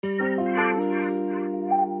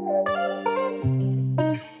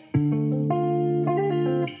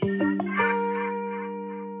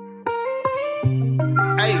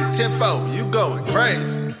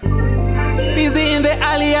crazy. Busy in the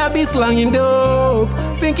alley, I be slanging dope.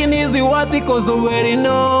 Thinking easy what it cause already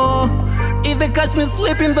know. If they catch me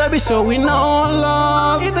sleeping, they be showing no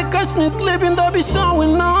love. If they catch me sleeping, they be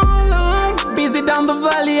showing no love. Busy down the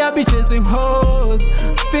valley, I be chasing hoes.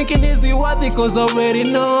 Thinking easy what it cause already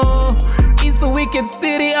know. It's a wicked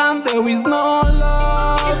city and there is no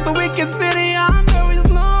love. It's a wicked city and there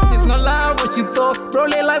is there's no love what you thought.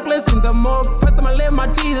 Rolling lifeless in the morgue. First time I let my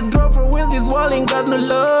tears drop for real. This wall ain't got no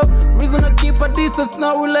love. Reason to keep a distance,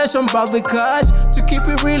 no relation about the cash. To keep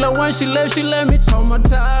it real, and when she left me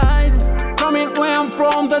traumatized. Coming where I'm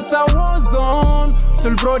from, that's a war zone.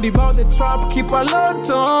 Still brody about the trap, keep a lot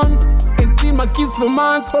on. Ain't seen my kids for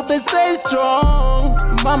months, hope they stay strong.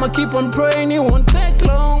 Mama keep on praying, it won't take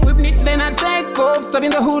long. Whip me, then I take off,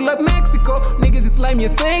 stabbing the hood like Mexico. Niggas is slimy,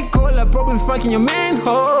 stay cold, I probably fucking your man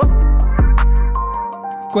hoe.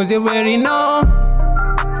 Cause you already know.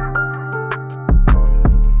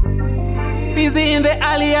 Busy in the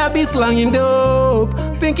alley, I be slanging dope.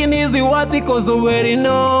 Thinking easy what it cause already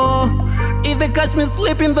know. If they catch me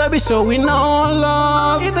sleeping, they be showing no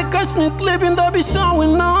love. If they catch me sleeping, they be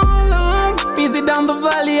showing no love. Busy down the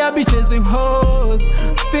valley, I be chasing hoes.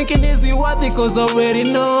 Thinking easy what it cause already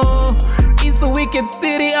know. It's a wicked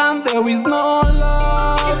city and there is no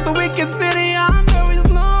love. It's a wicked city and there is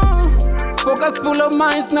no focus full of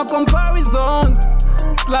minds, no comparisons.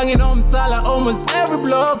 Slanging on Sala almost every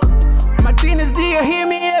block. Martinez, do you hear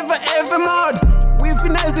me every mod? We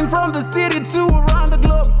finessing from the city to around the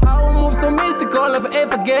globe. Our move so mystical, if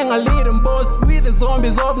ever gang, I lead them boss. We the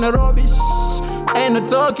zombies of Nairobi, ain't no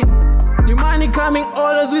talking. New money coming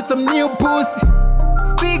always with some new pussy.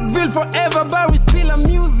 Stickville forever, but we still a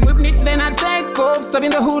music. Whip me, then I take off,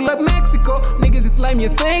 stabbing the hood like Mexico. Niggas is slimy,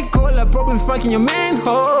 stay cold, I probably fucking your man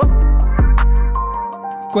hoe.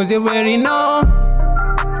 Cause you already know.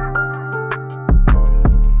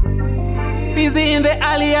 Busy in the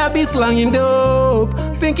alley, I be slanging dope.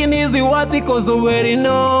 Thinking easy what it cause already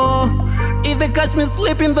know. If they catch me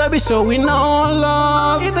sleeping, they be showing no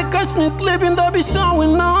love. If they catch me sleeping, they be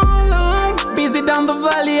showing no love. Busy down the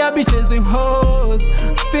valley, I be chasing hoes.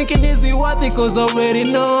 Thinking easy what it cause already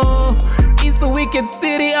know. It's a wicked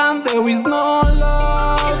city and there is no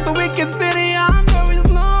love. It's a wicked city and there is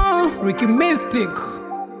no Ricky Mystic.